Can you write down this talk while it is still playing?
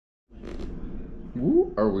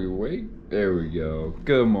Woo, are we awake? There we go.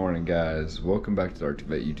 Good morning, guys. Welcome back to the Art to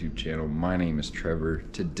Vette YouTube channel. My name is Trevor.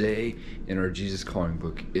 Today, in our Jesus Calling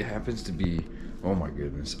book, it happens to be, oh my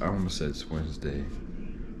goodness, I almost said it's Wednesday.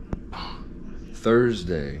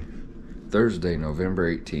 Thursday,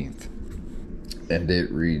 November 18th. And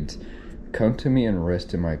it reads, "Come to me and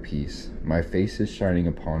rest in my peace. My face is shining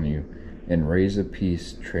upon you, and rays of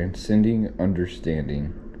peace transcending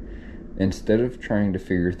understanding. Instead of trying to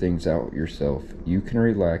figure things out yourself, you can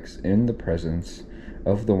relax in the presence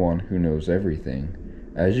of the one who knows everything.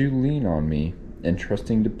 As you lean on me in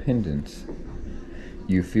trusting dependence,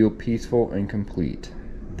 you feel peaceful and complete.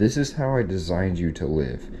 This is how I designed you to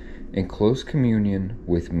live, in close communion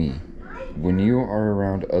with me. When you are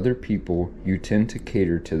around other people, you tend to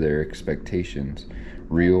cater to their expectations,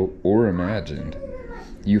 real or imagined.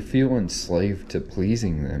 You feel enslaved to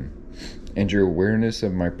pleasing them, and your awareness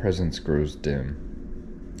of my presence grows dim.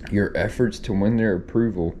 Your efforts to win their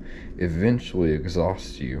approval eventually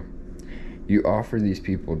exhaust you. You offer these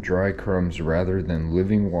people dry crumbs rather than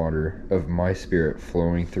living water of my spirit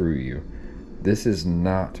flowing through you. This is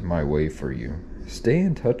not my way for you. Stay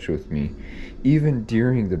in touch with me, even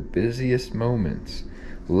during the busiest moments.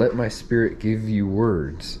 Let my spirit give you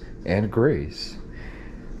words and grace.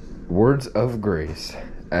 Words of grace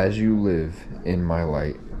as you live in my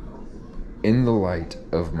light. In the light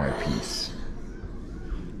of my peace."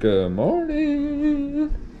 Good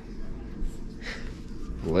morning.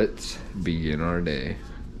 Let's begin our day.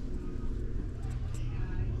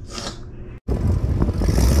 They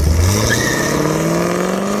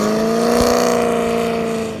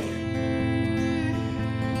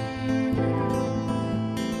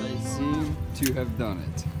seem to have done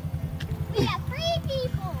it. We have 3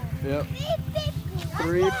 people. Yep. 3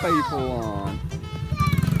 3 people on.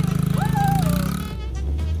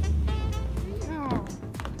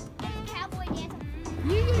 Cowboy dance.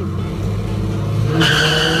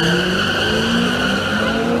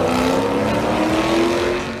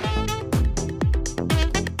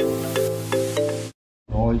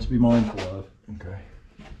 Always be mindful of. Okay.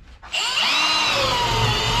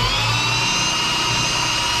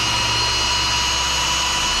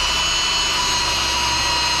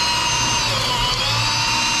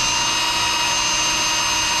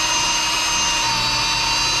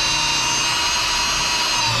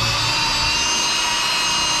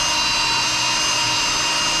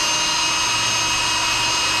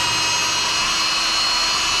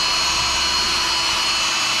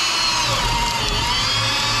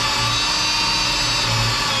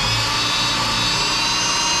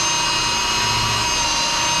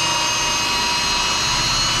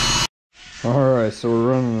 Alright, so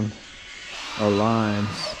we're running our lines.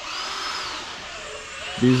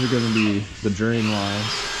 These are going to be the drain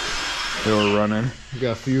lines that we're running. We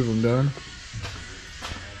got a few of them done.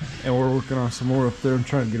 And we're working on some more up there. I'm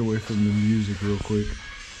trying to get away from the music real quick.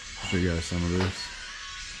 Show you guys some of this.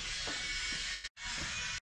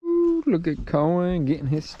 Ooh, look at Cohen getting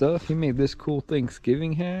his stuff. He made this cool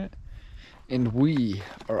Thanksgiving hat. And we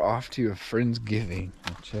are off to a Friendsgiving.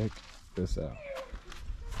 Now check this out.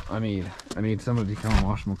 I need somebody to come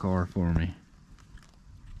wash my car for me.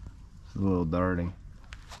 It's a little dirty.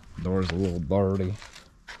 Door's a little dirty.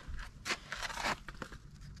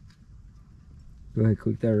 Go ahead,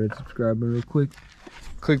 click that red subscribe button real quick.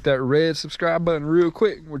 Click that red subscribe button real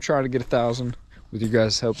quick. We're trying to get 1,000. With you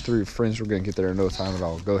guys' help, 3 friends, we're gonna get there in no time at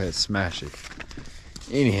all. Go ahead, smash it.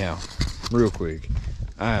 Anyhow, real quick,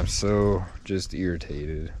 I am so just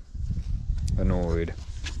irritated, annoyed,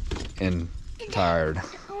 and tired.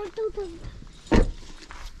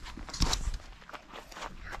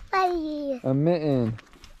 A mitten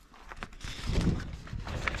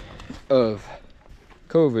of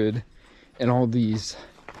COVID and all these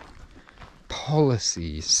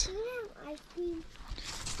policies.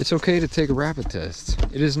 It's okay to take a rapid test.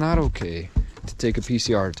 It is not okay to take a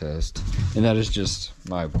PCR test, and that is just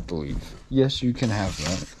my belief. Yes, you can have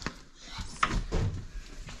that.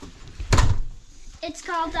 It's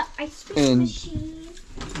called the ice cream machine.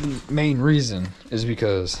 The main reason is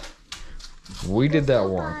because we did that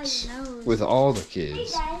once with all the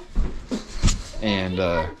kids, and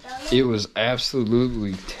it was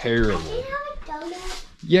absolutely terrible.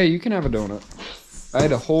 Yeah, you can have a donut. I had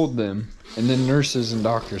to hold them, and then nurses and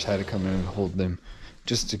doctors had to come in and hold them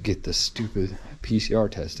just to get the stupid PCR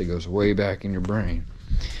test that goes way back in your brain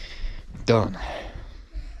done.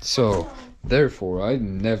 So therefore,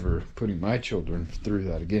 I'm never putting my children through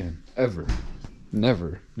that again, ever.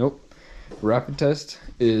 Never. Nope. Rapid test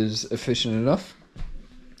is efficient enough.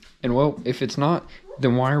 And well, if it's not,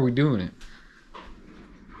 then why are we doing it?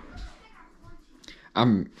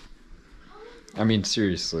 I mean,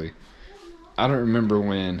 seriously. I don't remember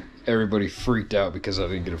when everybody freaked out because I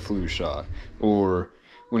didn't get a flu shot. Or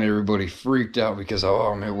when everybody freaked out because, oh,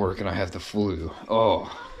 I'm at work and I have the flu.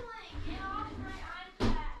 Oh.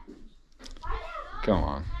 Come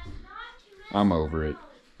on. I'm over it.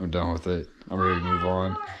 I'm done with it. I'm ready to move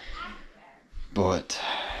on. But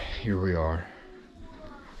here we are.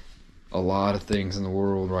 A lot of things in the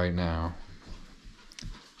world right now.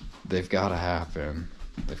 They've got to happen.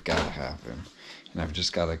 They've got to happen. And I've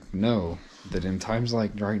just got to know that in times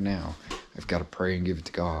like right now, I've got to pray and give it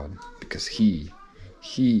to God. Because He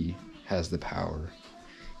has the power.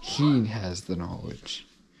 He has the knowledge.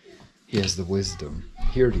 He has the wisdom.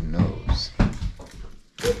 He already knows.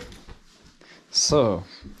 So,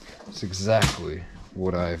 it's exactly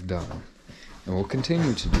what I've done. And will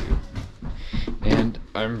continue to do. And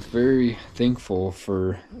I'm very thankful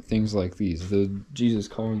for things like these. The Jesus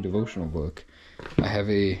Calling devotional book. I have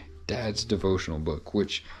a dad's devotional book,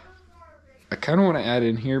 which I kind of want to add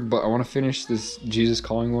in here, but I want to finish this Jesus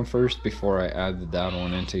Calling one first before I add the dad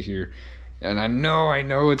one into here. And I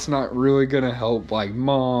know it's not really going to help like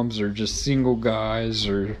moms or just single guys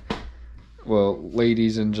or, well,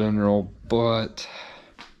 ladies in general, but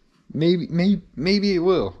maybe it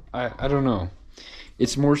will. I don't know.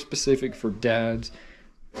 It's more specific for dads,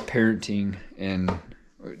 parenting, and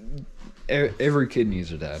every kid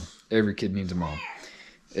needs a dad. Every kid needs a mom.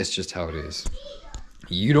 It's just how it is.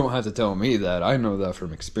 You don't have to tell me that. I know that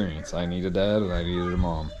from experience. I need a dad and I needed a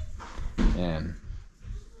mom. And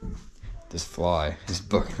this fly is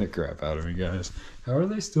bugging the crap out of me, guys. How are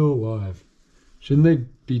they still alive? Shouldn't they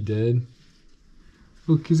be dead?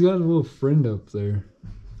 Look, he's got a little friend up there.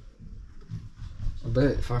 I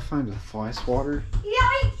bet if I find a fly swatter.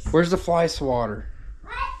 Yikes! Where's the fly swatter?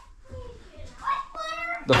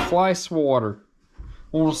 The fly swatter.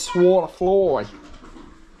 I want to swat a fly.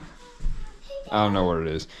 I don't know what it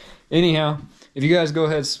is. Anyhow, if you guys go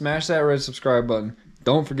ahead, smash that red subscribe button.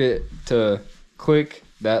 Don't forget to click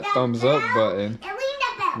that thumbs up button. And ring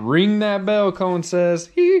that bell. Ring that bell, Cohen says.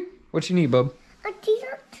 Hee. What you need, bub? These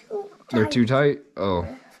are too tight. They're too tight? Oh.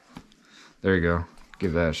 There you go.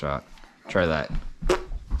 Give that a shot. Try that.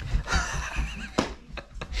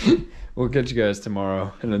 We'll catch you guys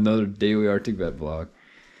tomorrow in another daily Arctic Vet vlog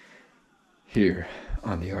here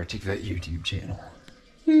on the Arctic Vet YouTube channel.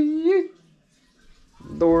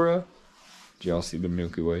 Dora. Did y'all see the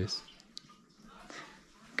Milky Ways?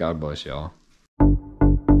 God bless y'all.